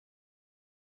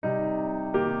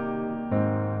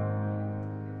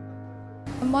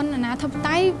តំបន់អាណាធិប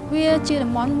តេយ្យវាជា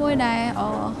តំបន់មួយដែល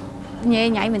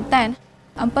ញ៉ៃមែនតើ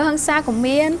អំពើហិង្សាក៏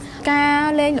មានការ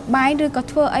លេងល្បែងឬក៏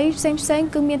ធ្វើអីផ្សេង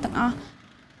គឺមានទាំងអស់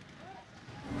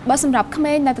បើសម្រាប់ក្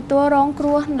មេងដែលទទួលរងគ្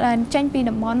រោះដែលចេញពី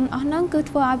តំបន់អស់ហ្នឹងគឺ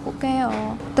ធ្វើឲ្យពួកគេ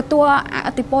ទទួលអ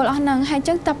តិពលអស់ហ្នឹងហើយអញ្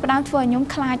ចឹងចាប់ផ្ដើមធ្វើឲ្យខ្ញុំ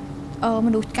ខ្លាចម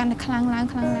នុស្សកាន់តែខ្លាំងឡើង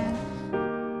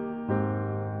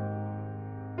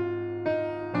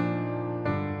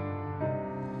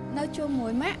នៅជាមួ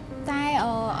យម៉ាក់តែ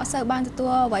អត់សូវបានទទួ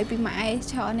លអ្វីពីម៉ាក់ឯង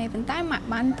ច្រើនទេប៉ុន្តែម៉ាក់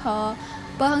បានប្រើ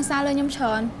ពើហិង្សាលើខ្ញុំច្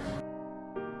រើន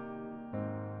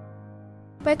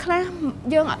ពេលខ្លះ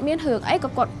យើងអត់មានរឿងអីក៏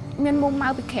គាត់មានមុំម៉ៅ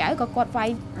ពីក្រៅក៏គាត់វាយ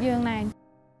យើងដែរ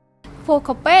ព្រោះ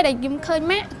ក៏ពេលដែលខ្ញុំឃើញ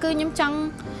ម៉ាក់គឺខ្ញុំចង់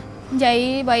និយាយ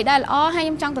អ្វីដែលល្អហើយខ្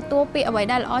ញុំចង់ទទួលពាក្យអ្វី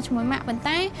ដែលល្អជាមួយម៉ាក់ប៉ុន្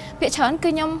តែពាក្យច្រើនគឺ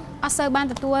ខ្ញុំអត់សូវបាន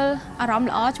ទទួលអារម្មណ៍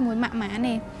ល្អជាមួយម៉ាក់ម៉ា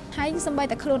ទេហើយសូម្បី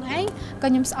តែខ្លួនឯងក៏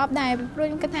ខ្ញុំស្អប់ដែរព្រោះ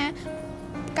ខ្ញុំគិតថា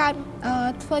កើត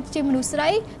ធ្វើជាមនុស្សស្រី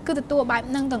គឺទទួលបែប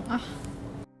ហ្នឹងទាំងអស់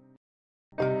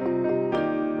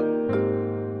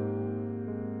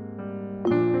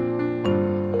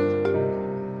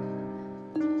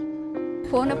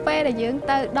ព្រោះនៅពេលដែលយើង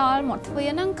ទៅដល់មាត់ទ្វារ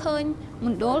ហ្នឹងឃើញម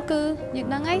ណ្ឌលគឺយើង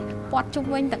ដឹងអីព័ទ្ធជុំ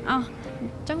វិញទាំងអស់អ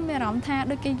ញ្ចឹងមានអារម្មណ៍ថា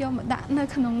ដូចគេយកមកដាក់នៅ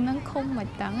ក្នុងហ្នឹងឃុំមិន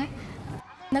ដឹងណា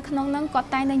នៅក្នុងហ្នឹងគាត់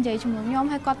តែងតែនិយាយជាមួយខ្ញុំ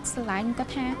ហើយគាត់ស្រឡាញ់គា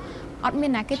ត់ថាអត់មា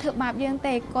នណាគេធ្វើបាបយើង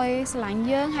ទេគាត់ស្រឡាញ់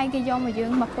យើងហើយគេយកមកយើ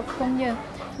ងមកគ្រប់គ្រងយើង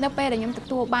នៅពេលដែលខ្ញុំទ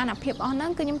ទួលបានអាភាពអស់ហ្នឹ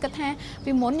ងគឺខ្ញុំគិតថា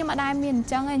ពីមុនខ្ញុំអត់ដែលមានអញ្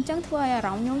ចឹងធ្វើឲ្យអារ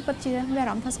ម្មណ៍ខ្ញុំពិតជាមានអា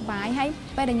រម្មណ៍ថាសប្បាយហើយ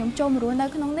ពេលដែលខ្ញុំចូលមករស់នៅ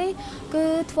ក្នុងនេះគឺ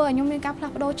ធ្វើឲ្យខ្ញុំមានការផ្លា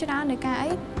ស់ប្ដូរច្រើននៃការអី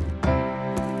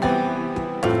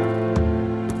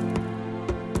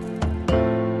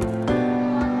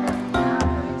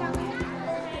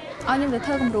ខ្ញុំទៅ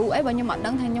ធ្វើគំរូអីបើខ្ញុំអត់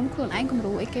ដឹងថាខ្ញុំខ្លួនឯងគំ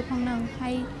រូអីគេផងហ្នឹងហើ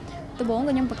យដំបូង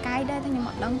ក៏ខ្ញុំប្រកែកដែរថាខ្ញុំ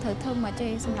អត់ដឹងត្រូវធ្វើមកទេ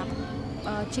សម្រាប់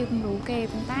ជាគំរូគេ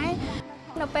ប៉ុន្តែ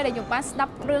នៅពេលដែលខ្ញុំបានស្ដា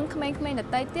ប់រឿងក្មេងៗដ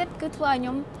ទៃទៀតគឺធ្វើឲ្យខ្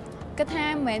ញុំគិតថា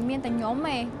មិនមែនមានតែខ្ញុំ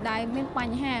ទេដែលមានប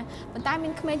ញ្ហាប៉ុន្តែមា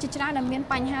នក្មេងជាច្រើនដែលមាន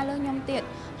បញ្ហាលើខ្ញុំទៀត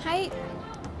ហើយ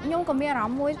ខ្ញុំក៏មានអារ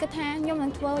ម្មណ៍មួយគិតថាខ្ញុំនឹ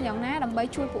ងធ្វើយ៉ាងណាដើម្បី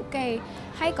ជួយពួកគេ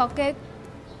ហើយក៏គេ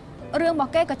រឿងរប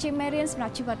ស់គេក៏ជាមេរៀនសម្រា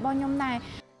ប់ជីវិតរបស់ខ្ញុំដែរ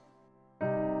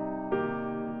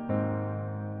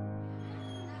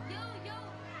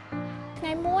ថ្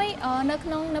ងៃមួយ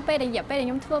នៅពេលដែលខ្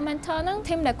ញុំធ្វើ mentor ហ្នឹង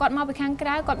ធីមដែលគាត់មកពីខាងក្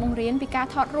រៅគាត់បង្រៀនពីការ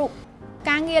ថតរូប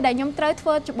ការងារដែលខ្ញុំត្រូវធ្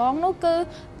វើច្បងនោះគឺ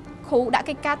គ្រូដាក់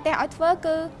កិច្ចការផ្ទះឲ្យធ្វើ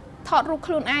គឺថតរូប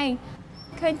ខ្លួនឯង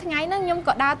ឃើញថ្ងៃហ្នឹងខ្ញុំ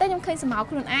ក៏ដើរទៅខ្ញុំឃើញសម្ោ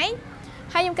ខ្លួនឯង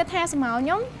ហើយខ្ញុំគិតថាសម្ោខ្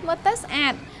ញុំមើលទៅស្អា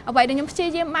តអ្វីដែលខ្ញុំព្យា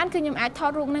យាមបានគឺខ្ញុំអាចថ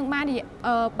តរូបនឹងបាន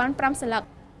5សន្លឹក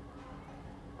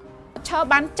ឈរ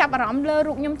បានចាប់អារម្មណ៍លើ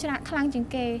រូបខ្ញុំច្រាក់ខ្លាំងជាង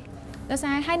គេដោយ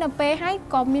សារហើយនៅពេលហើយ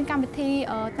ក៏មានកម្មវិធី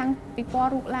តាំងពីពណ៌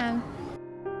រូបឡើង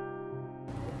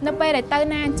នៅពេលដែលទៅ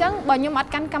ណាអញ្ចឹងបើខ្ញុំអ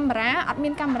ត់កាន់កាមេរ៉ាអត់មា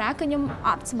នកាមេរ៉ាគឺខ្ញុំអ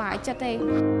ត់សប្បាយចិត្តទេ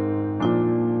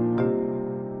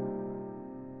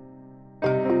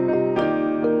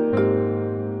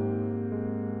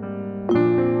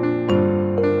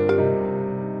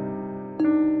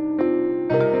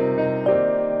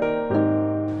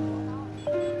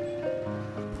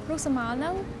រូបស្មោលហ្នឹ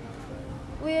ង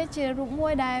វាជារូបមួ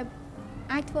យដែល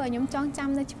អាចធ្វើឲ្យខ្ញុំចងចាំ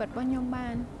នៅជីវិតរបស់ខ្ញុំបា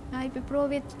នហើយពីព្រោះ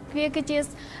វាគឺជា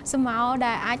សម្ោ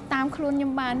ដែលអាចតាមខ្លួនខ្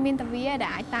ញុំបានមានតែវាដែ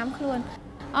លអាចតាមខ្លួន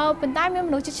ប៉ុន្តែមានម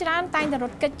នុស្សជាច្រើនតែងតែរ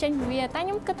ត់គេចចេញពីវាតែខ្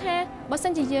ញុំគិតថាបើសិ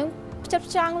នជាយើងផ្ចិត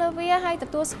ផ្ចង់លើវាហើយទ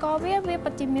ទួលស្គាល់វាពិ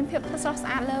តជាមានភាពស្រស់ស្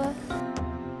អាតលើ